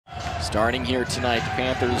Starting here tonight, the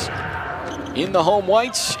Panthers in the home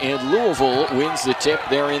whites, and Louisville wins the tip.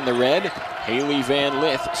 They're in the red. Hailey Van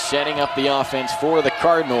Lith setting up the offense for the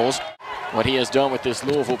Cardinals. What he has done with this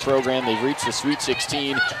Louisville program, they've reached the Sweet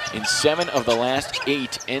 16 in 7 of the last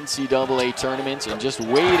 8 NCAA tournaments, and just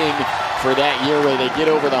waiting for that year where they get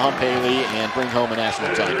over the hump, Hailey, and bring home a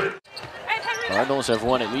national title. Cardinals have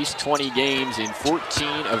won at least 20 games in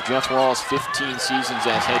 14 of Jeff Wall's 15 seasons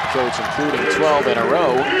as head coach, including 12 in a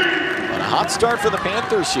row. But a hot start for the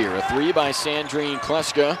Panthers here. A 3 by Sandrine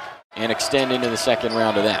Kleska, and extend into the second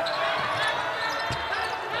round of that.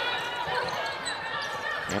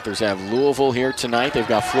 Panthers have Louisville here tonight. They've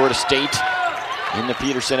got Florida State in the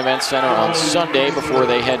Peterson Event Center on Sunday before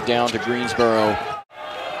they head down to Greensboro.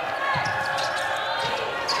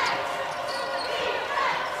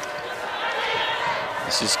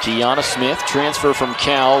 This is Kiana Smith, transfer from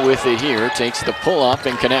Cal with it here, takes the pull-up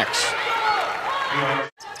and connects.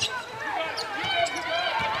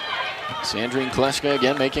 Sandrine Kleska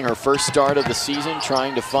again making her first start of the season,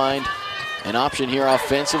 trying to find an option here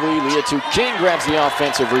offensively. Liatu King grabs the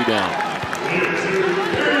offensive rebound.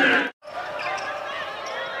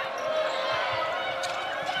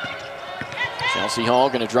 Chelsea Hall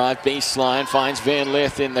going to drive baseline, finds Van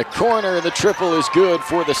Lith in the corner. The triple is good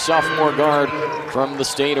for the sophomore guard from the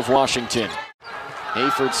state of Washington.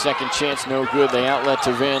 Hayford's second chance no good. They outlet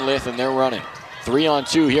to Van Lith, and they're running.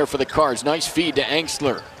 3-on-2 here for the Cards. Nice feed to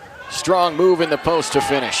Engstler. Strong move in the post to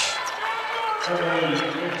finish.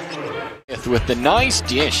 With the nice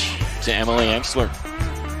dish to Emily Engstler.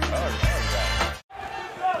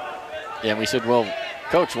 Yeah, we said, well,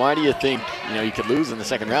 Coach, why do you think you could lose in the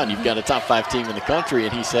second round? You've got a top 5 team in the country.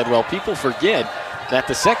 And he said, well, people forget that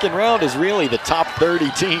the second round is really the top 30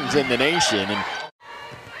 teams in the nation. And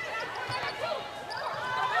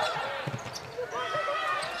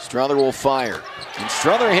Strother will fire. And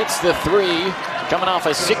Strother hits the 3, coming off a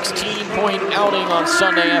 16-point outing on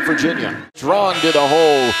Sunday at Virginia. Drawn to the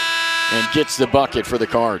hole and gets the bucket for the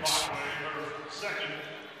Cards.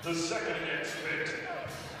 The second against Pitt.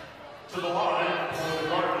 To the line for the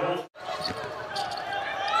Cardinals.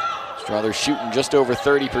 Strother shooting just over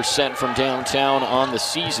 30% from downtown on the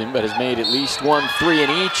season, but has made at least 1 3 in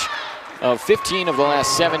each of 15 of the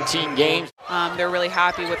last 17 games. They're really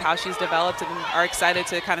happy with how she's developed and are excited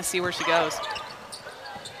to kind of see where she goes.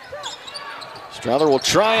 Strother will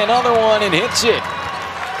try another one and hits it.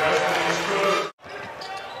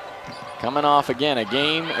 Coming off again a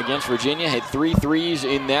game against Virginia, hit 3 threes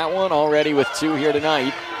in that one, already with 2 here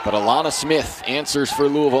tonight. But Alana Smith answers for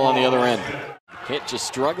Louisville on the other end. Pitt just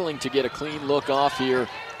struggling to get a clean look off here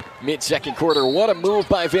mid-second quarter. What a move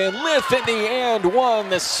by Van Lith in the and one.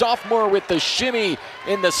 The sophomore with the shimmy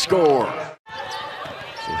in the score.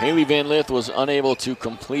 So Hailey Van Lith was unable to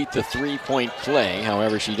complete the 3-point play.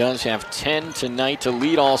 However, she does have 10 tonight to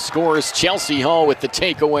lead all scorers. Chelsea Hall with the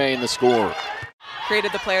takeaway in the score.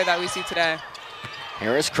 Created the player that we see today.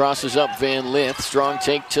 Harris crosses up Van Lith. Strong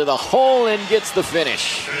take to the hole and gets the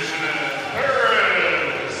finish.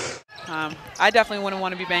 I definitely wouldn't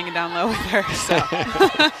want to be banging down low with her. So.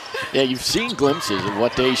 Yeah, you've seen glimpses of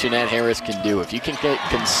what Daishanette Harris can do. If you can get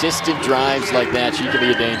consistent drives like that, she can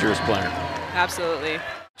be a dangerous player. Absolutely.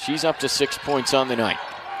 She's up to 6 points on the night.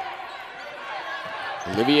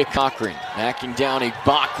 Olivia Cochran backing down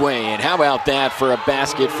Ibakwe, and how about that for a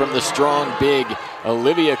basket from the strong big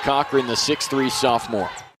Olivia Cochran, the 6'3 sophomore.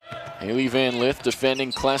 Hailey Van Lith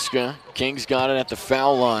defending Kleska. King's got it at the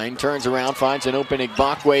foul line, turns around, finds an open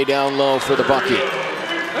Ibakwe down low for the bucket.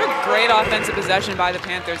 What a great offensive possession by the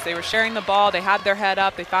Panthers. They were sharing the ball, they had their head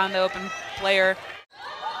up, they found the open player.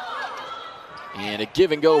 And a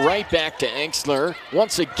give and go right back to Engstler.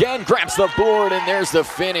 Once again grabs the board, and there's the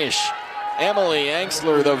finish. Emily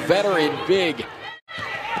Engstler, the veteran big.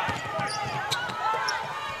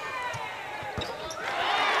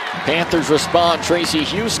 Panthers respond. Tracy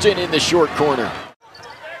Houston in the short corner.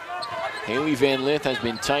 Hailey Van Lith has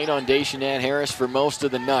been tight on Daishanette Harris for most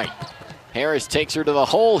of the night. Harris takes her to the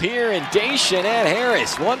hole here, and Daishanette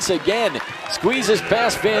Harris once again squeezes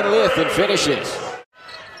past Van Lith and finishes.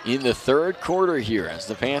 In the third quarter here, as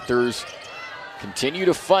the Panthers continue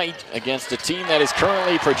to fight against a team that is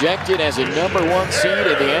currently projected as a #1 seed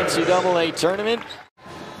in the NCAA tournament.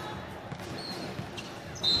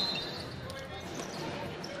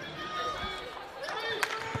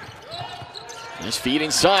 Nice feed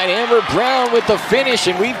inside, Amber Brown with the finish,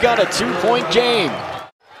 and we've got a 2-point game.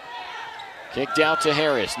 Kicked out to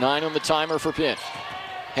Harris, 9 on the timer for Pitt.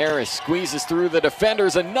 Harris squeezes through the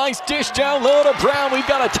defenders, a nice dish down low to Brown. We've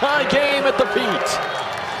got a tie game at the Pitt.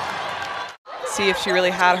 See if she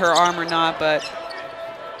really had her arm or not, but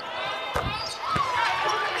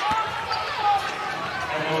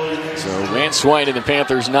So Lance White and the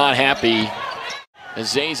Panthers not happy.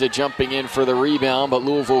 Azeza jumping in for the rebound, but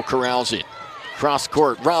Louisville corrals it. Cross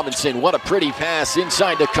court, Robinson, what a pretty pass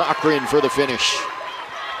inside to Cochran for the finish.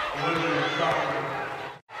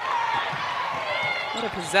 What a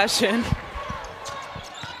possession.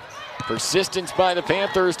 Persistence by the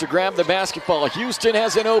Panthers to grab the basketball. Houston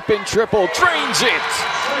has an open triple, drains it.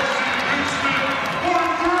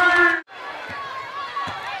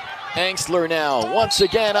 Engstler now, once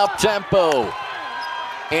again up tempo.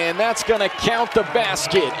 And that's gonna count the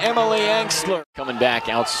basket. Emily Engstler coming back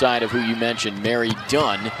outside of who you mentioned, Mary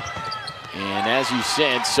Dunn. And as you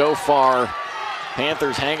said, so far,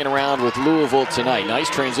 Panthers hanging around with Louisville tonight. Nice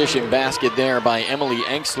transition basket there by Emily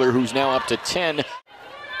Engstler, who's now up to 10.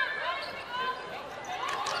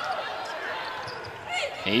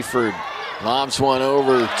 Hayford lobs one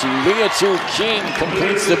over to Liatu King,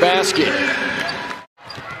 completes the basket.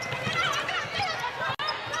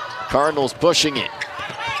 Cardinals pushing it.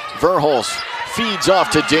 Verhulst feeds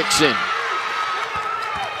off to Dixon.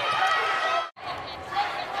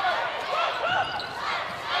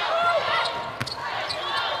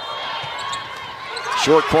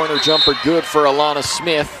 Short corner jumper good for Alana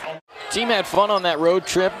Smith. Team had fun on that road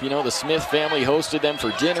trip. You know, the Smith family hosted them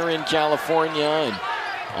for dinner in California and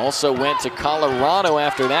also went to Colorado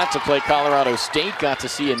after that to play Colorado State. Got to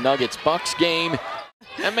see a Nuggets-Bucks game.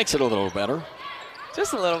 That makes it a little better.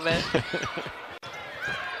 Just a little bit.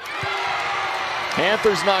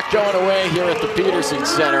 Panthers not going away here at the Peterson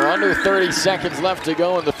Center. Under 30 seconds left to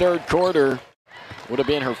go in the third quarter. Would have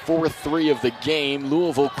been her fourth three of the game.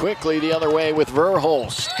 Louisville quickly the other way with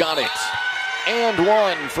Verhulst. Got it. And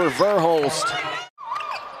one for Verhulst.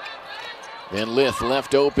 Van Lith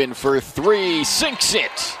left open for three. Sinks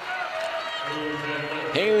it.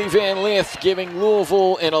 Hailey Van Lith giving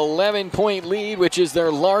Louisville an 11-point lead, which is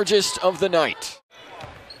their largest of the night.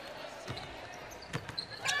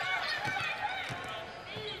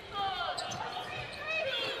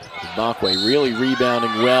 Bakwe really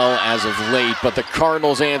rebounding well as of late, but the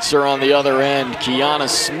Cardinals answer on the other end. Kiana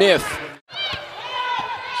Smith.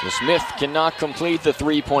 So Smith cannot complete the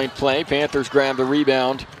three-point play. Panthers grab the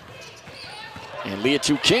rebound. And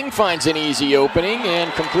Liatu King finds an easy opening and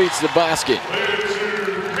completes the basket.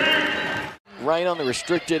 Right on the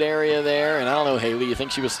restricted area there. And I don't know, Hailey, you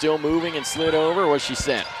think she was still moving and slid over, or was she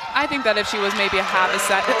set? I think that if she was maybe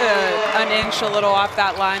an inch a little off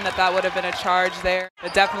that line, that would have been a charge there.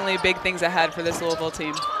 But definitely big things ahead for this Louisville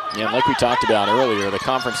team. Yeah, and like we talked about earlier, the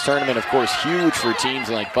conference tournament, of course, huge for teams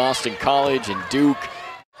like Boston College and Duke.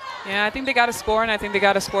 Yeah, I think they got to score, and I think they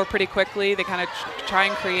got to score pretty quickly. They kind of try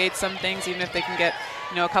and create some things, even if they can get,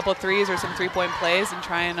 you know, a couple threes or some three-point plays and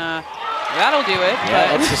try and, that'll do it.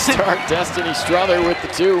 Yeah, that's the start. Destiny Strother with the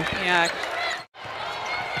two. Yeah.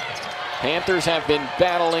 Panthers have been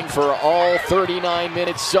battling for all 39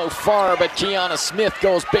 minutes so far, but Kiana Smith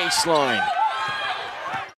goes baseline.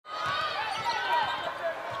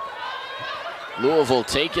 Louisville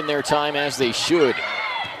taking their time as they should.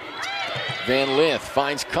 Van Lith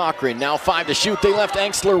finds Cochran, now 5 to shoot. They left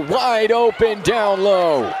Engstler wide open down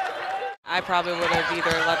low. I probably would have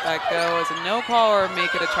either let that go as a no call or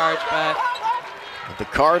make it a charge, but the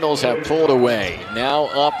Cardinals have pulled away. Now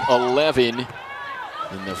up 11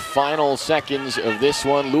 in the final seconds of this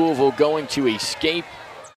one. Louisville going to escape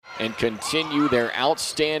and continue their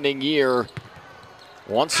outstanding year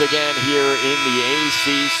once again here in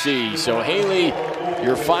the ACC. So Hailey,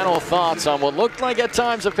 your final thoughts on what looked like at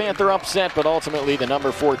times a Panther upset, but ultimately the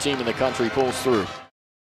number 4 team in the country pulls through.